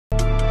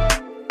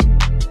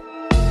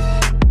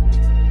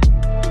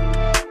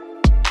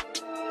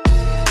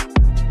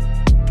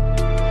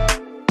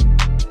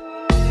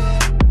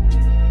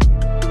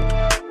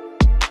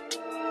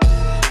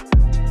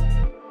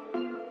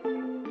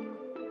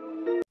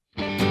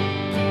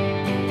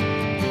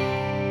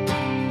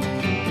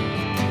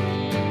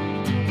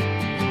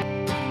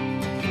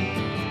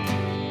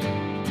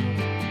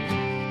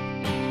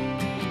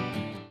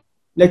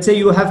let's say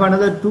you have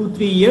another 2-3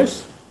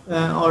 years,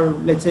 or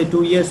let's say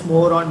 2 years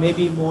more, or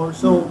maybe more.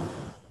 So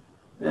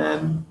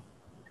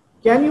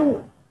can you,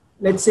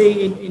 let's say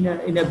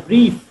in a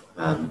brief,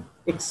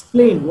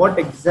 explain what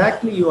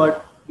exactly you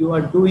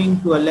are doing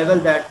to a level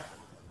that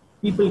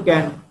people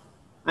can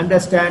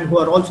understand who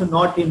are also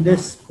not in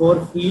this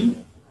core field,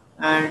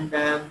 and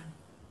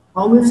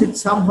how is it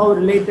somehow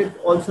related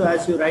also,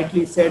 as you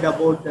rightly said,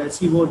 about the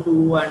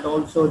CO2 and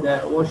also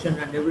the ocean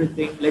and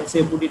everything, let's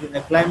say put it in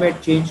a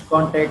climate change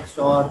context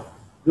or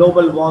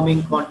global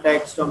warming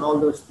context on all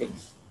those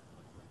things.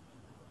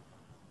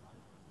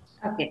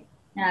 Okay.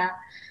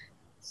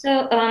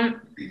 So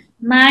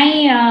my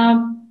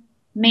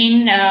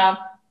main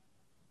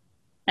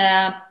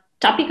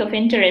topic of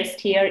interest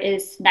here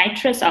is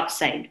nitrous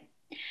oxide.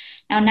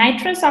 Now,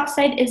 nitrous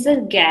oxide is a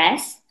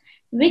gas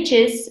which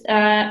is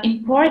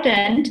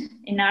important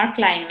in our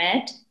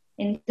climate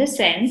in the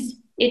sense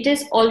it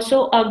is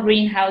also a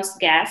greenhouse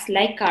gas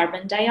like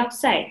carbon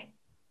dioxide.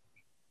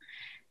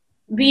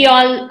 We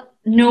all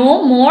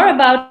know more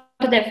about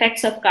the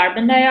effects of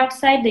carbon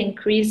dioxide, the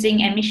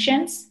increasing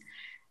emissions.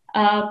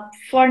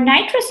 For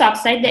nitrous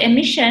oxide, the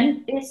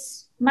emission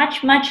is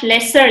much, much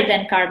lesser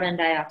than carbon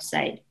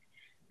dioxide.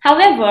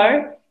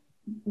 However,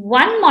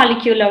 one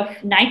molecule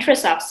of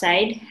nitrous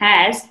oxide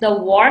has the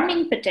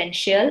warming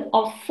potential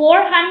of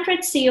 400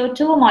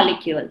 CO2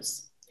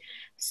 molecules.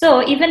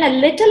 So even a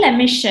little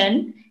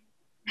emission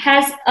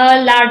has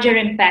a larger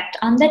impact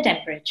on the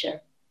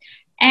temperature.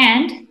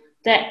 And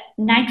the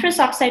nitrous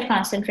oxide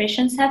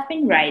concentrations have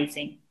been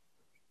rising.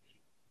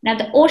 Now,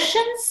 the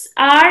oceans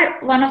are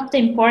one of the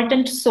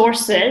important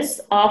sources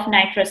of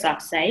nitrous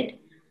oxide,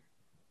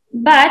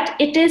 but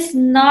it is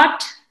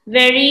not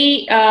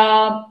very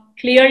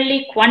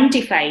clearly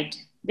quantified.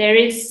 There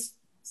is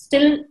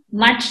still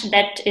much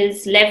that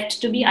is left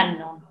to be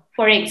unknown.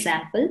 For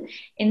example,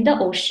 in the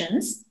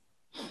oceans,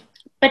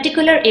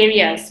 particular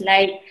areas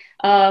like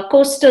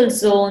coastal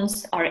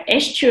zones or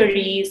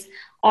estuaries,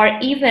 or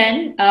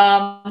even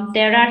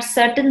there are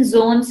certain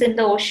zones in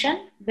the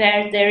ocean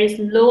where there is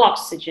low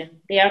oxygen.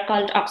 They are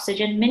called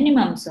oxygen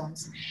minimum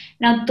zones.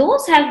 Now,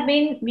 those have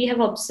been, we have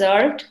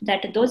observed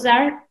that those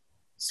are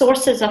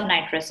sources of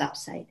nitrous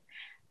oxide.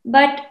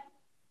 But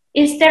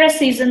is there a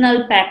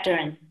seasonal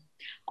pattern?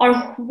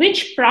 Or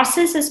which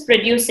process is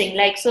producing?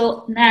 Like,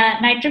 so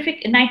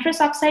nitrous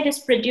oxide is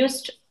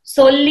produced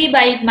solely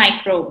by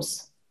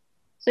microbes.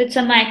 So it's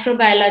a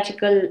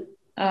microbiological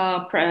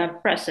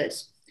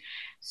process.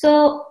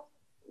 So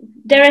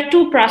there are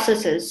two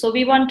processes. So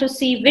we want to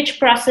see which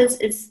process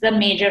is the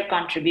major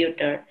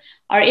contributor,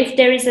 or if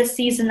there is a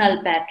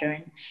seasonal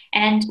pattern,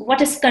 and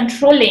what is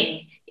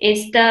controlling.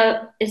 Is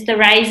the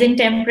rising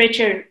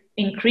temperature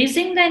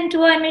increasing the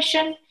N2O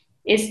emission?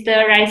 Is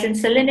the rise in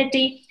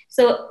salinity?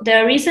 So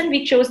the reason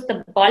we chose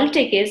the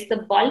Baltic is the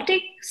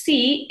Baltic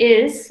Sea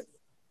is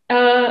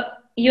a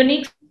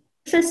unique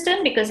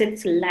system because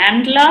it's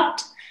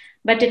landlocked,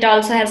 but it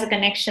also has a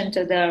connection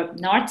to the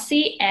North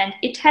Sea, and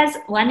it has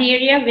one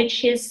area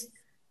which is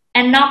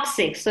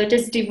anoxic, so it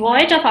is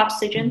devoid of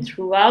oxygen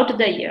throughout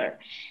the year.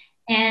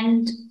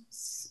 And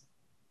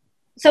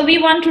so we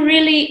want to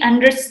really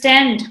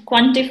understand,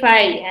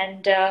 quantify,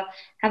 and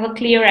have a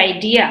clear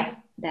idea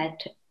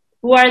that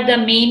who are the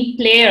main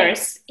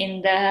players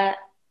in the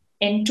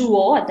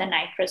N2O, the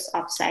nitrous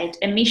oxide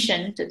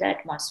emission to the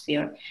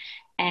atmosphere.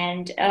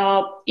 And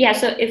yeah,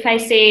 so if I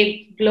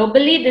say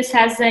globally, this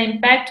has an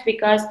impact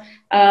because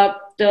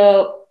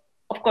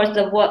of course,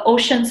 the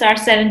oceans are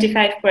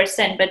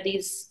 75%, but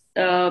these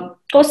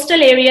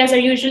coastal areas are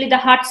usually the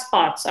hot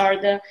spots, or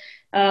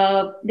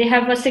they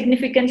have a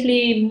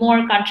significantly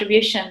more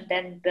contribution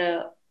than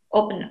the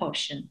open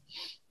ocean.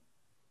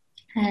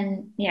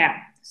 And yeah,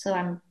 so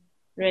I'm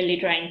really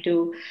trying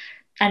to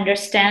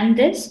understand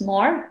this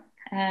more.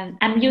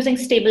 I'm using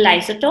stable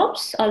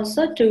isotopes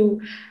also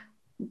to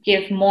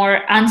give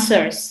more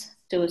answers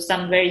to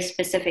some very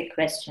specific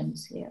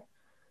questions here.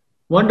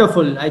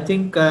 Wonderful. I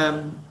think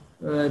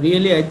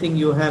really, I think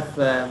you have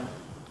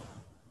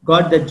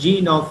got the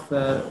gene of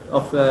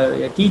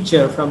a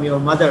teacher from your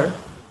mother.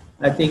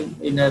 I think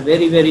in a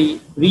very,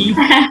 very brief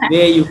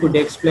way, you could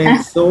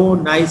explain so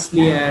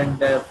nicely, and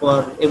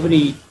for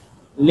every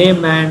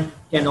layman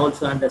can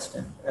also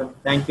understand.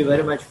 Thank you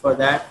very much for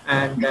that.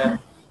 And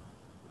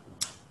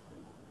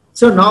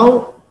so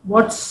now,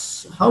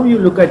 how you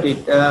look at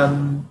it?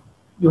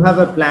 You have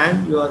a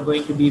plan. You are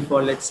going to be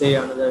for, let's say,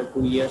 another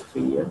 2 years,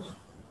 3 years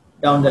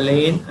down the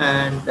lane.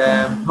 And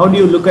how do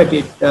you look at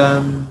it?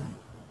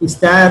 Is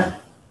there,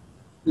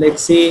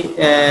 let's say,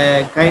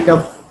 a kind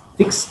of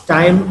fixed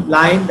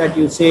timeline that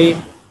you say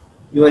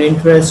your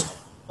interest,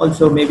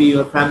 also maybe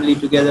your family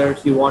together,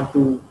 if you want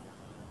to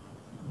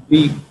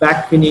be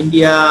back in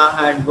India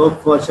and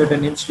work for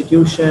certain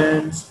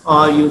institutions,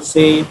 or you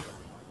say,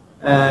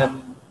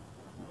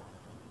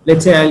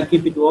 let's say I'll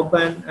keep it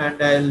open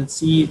and I'll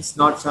see it's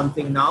not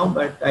something now,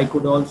 but I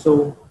could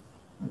also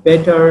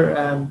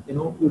better,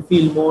 you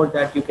feel more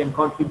that you can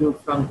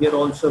contribute from here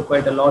also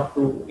quite a lot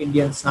to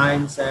Indian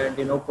science and,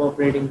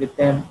 cooperating with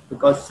them,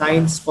 because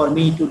science for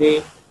me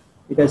today,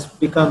 it has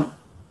become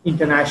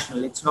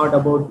international. It's not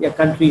about a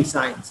country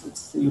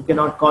science. You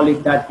cannot call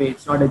it that way.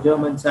 It's not a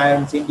German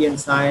science, Indian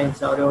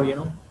science, or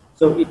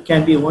So it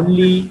can be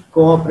only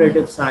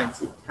cooperative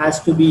science. It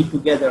has to be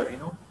together,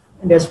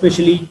 and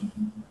especially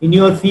in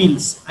your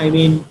fields. I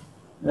mean,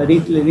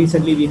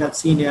 recently we have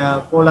seen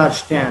a polar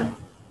stand,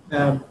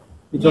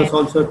 which was Yes.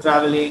 also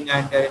traveling,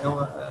 and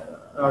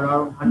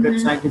around 100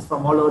 scientists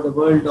from all over the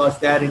world was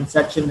there in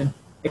such an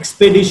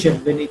expedition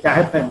when it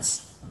happens.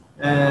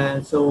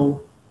 So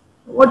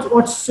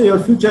what's your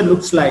future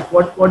looks like?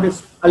 What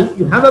is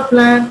you have a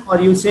plan, or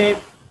you say,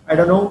 I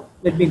don't know,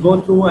 let me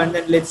go through and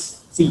then let's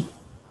see.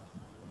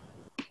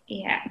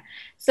 Yeah.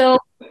 So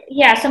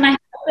so my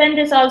husband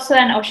is also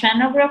an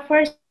oceanographer,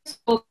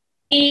 so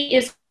he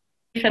is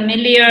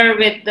familiar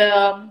with the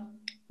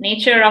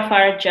nature of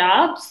our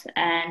jobs,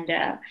 and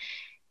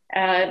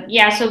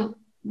so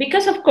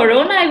because of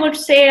Corona, I would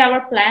say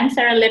our plans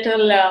are a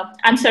little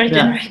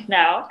uncertain Yeah. right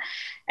now,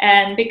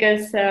 and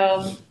because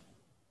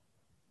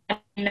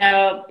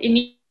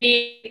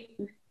initially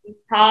we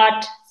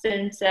thought,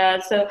 since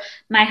so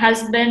my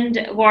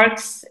husband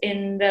works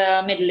in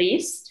the Middle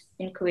East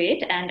in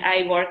Kuwait, and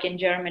I work in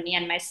Germany,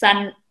 and my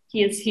son,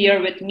 he is here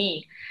with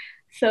me.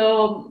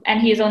 So,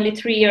 and he's only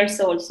 3 years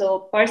old.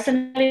 So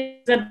personally,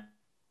 it's a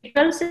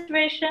difficult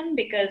situation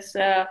because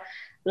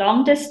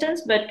long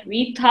distance. But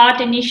we thought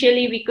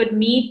initially we could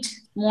meet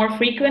more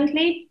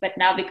frequently, but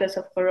now because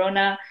of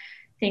Corona,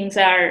 things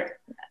are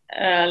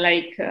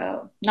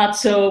not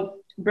so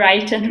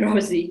bright and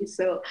rosy.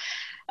 So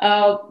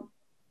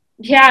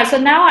so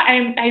now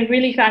I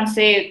really can't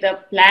say the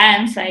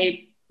plans.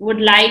 I would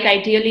like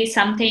ideally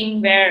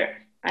something where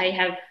I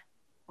have,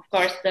 of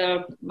course,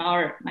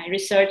 my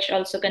research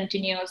also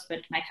continues,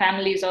 but my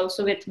family is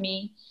also with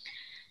me.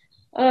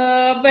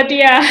 But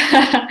yeah,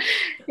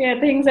 yeah,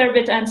 things are a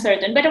bit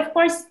uncertain. But of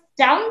course,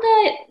 down the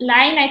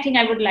line, I think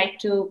I would like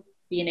to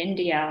be in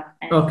India.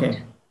 And,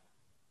 Okay.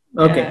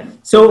 Okay.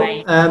 So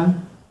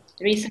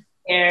recent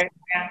year,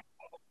 yeah.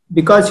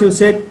 because you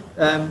said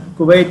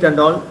Kuwait and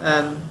all,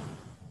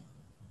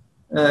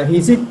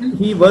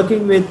 he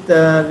working with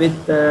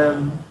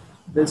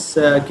this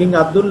King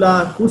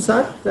Abdullah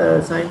Kusat,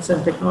 Science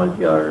and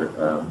Technology,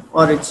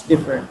 or it's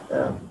different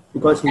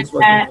because he's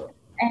working.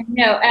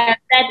 No,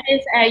 that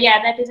is I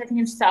think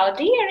in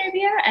Saudi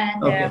Arabia,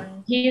 and Okay.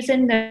 he is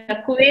in the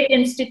Kuwait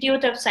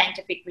Institute of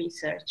Scientific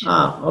Research.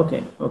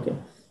 Okay.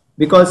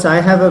 Because I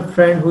have a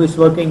friend who is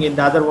working in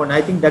the other one.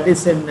 I think that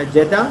is in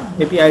Jeddah.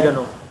 Maybe, I don't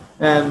know.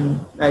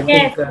 I think.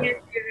 Yes,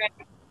 you're right.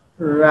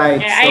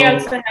 Right. Yeah, I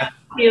also have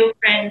a few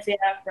friends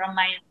from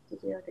my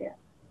institute. Yeah.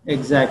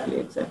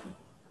 Exactly.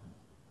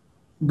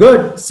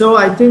 Good. So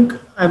I think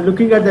I'm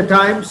looking at the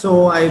time.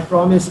 So I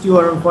promised you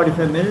around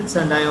 45 minutes,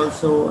 and I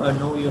also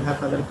know you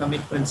have other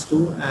commitments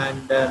too.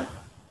 And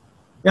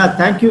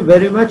thank you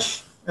very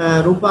much,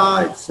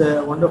 Rupa. It's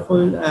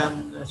wonderful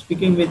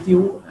speaking with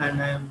you,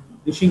 and I'm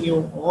wishing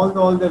you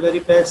all the very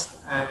best,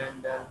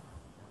 and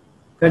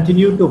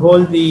continue to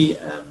hold the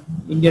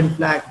Indian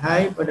flag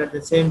high, but at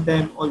the same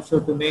time also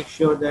to make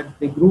sure that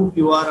the group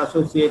you are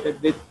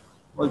associated with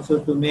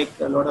also to make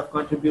a lot of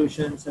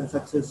contributions and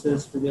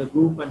successes to their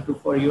group and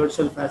for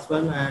yourself as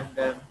well.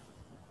 And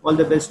all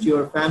the best to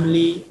your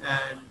family,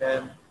 and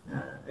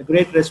a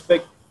great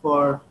respect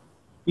for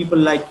people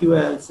like you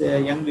as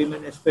young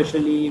women,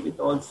 especially with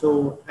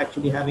also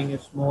actually having a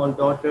small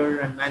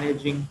daughter and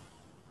managing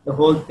the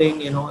whole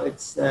thing.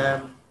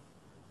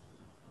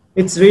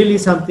 It's really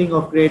something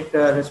of great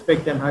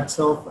respect and hats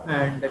off.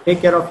 And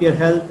take care of your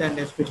health, and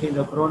especially in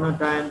the Corona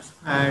times.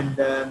 And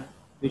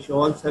wish you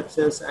all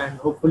success. And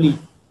hopefully,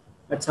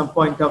 at some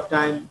point of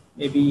time,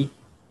 maybe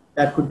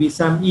there could be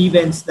some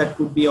events that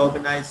could be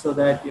organized so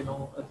that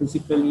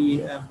physically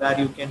where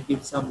you can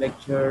give some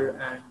lecture,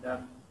 and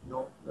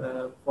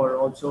for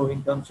also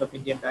in terms of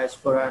Indian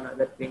diaspora and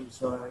other things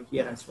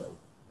here as well.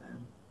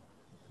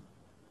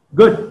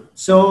 Good.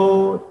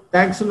 So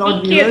thanks a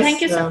lot, Thank you.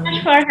 Thank you so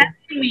much for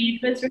having me.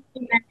 It was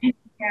really nice.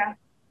 Yeah.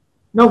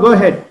 No, go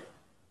ahead.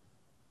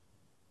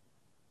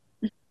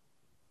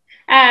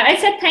 I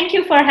said thank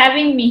you for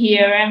having me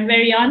here. I'm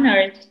very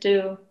honored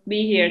to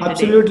be here today.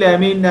 Absolutely. I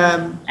mean,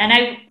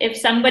 and if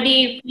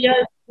somebody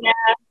feels,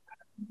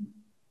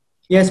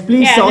 yes,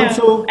 please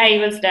also I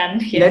was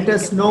done. Let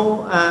us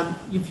know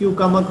if you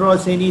come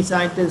across any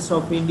scientists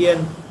of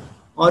Indian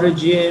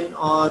origin,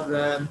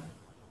 or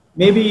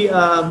maybe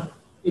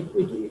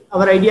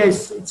our idea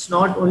is it's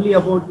not only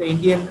about the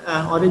Indian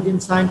origin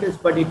scientists,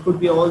 but it could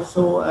be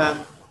also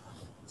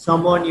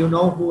someone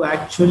who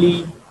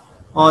actually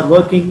are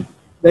working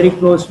very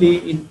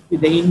closely with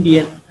the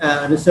Indian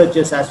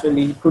researchers as well.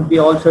 It could be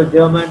also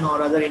German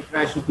or other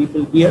international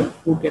people here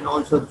who can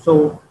also.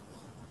 So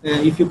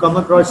if you come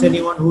across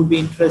anyone who would be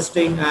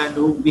interesting and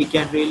who we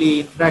can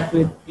really interact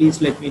with,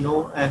 please let me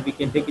know and we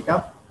can take it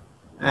up.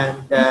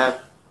 And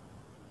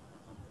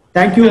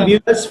thank you,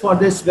 viewers, for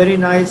this very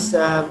nice,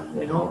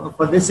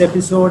 for this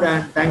episode,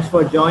 and thanks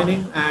for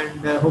joining.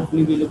 And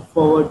hopefully we look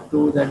forward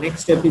to the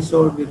next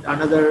episode with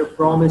another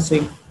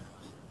promising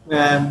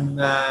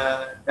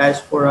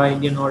diaspora,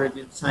 Indian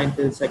origin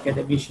scientists,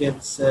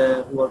 academicians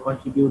who are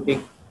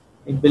contributing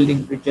in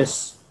building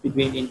bridges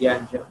between India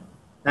and Germany.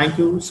 Thank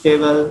you, stay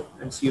well,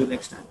 and see you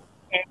next time.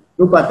 Okay.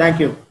 Rupa, thank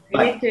you. You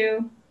Bye.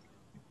 too.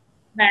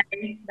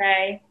 Bye.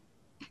 Bye.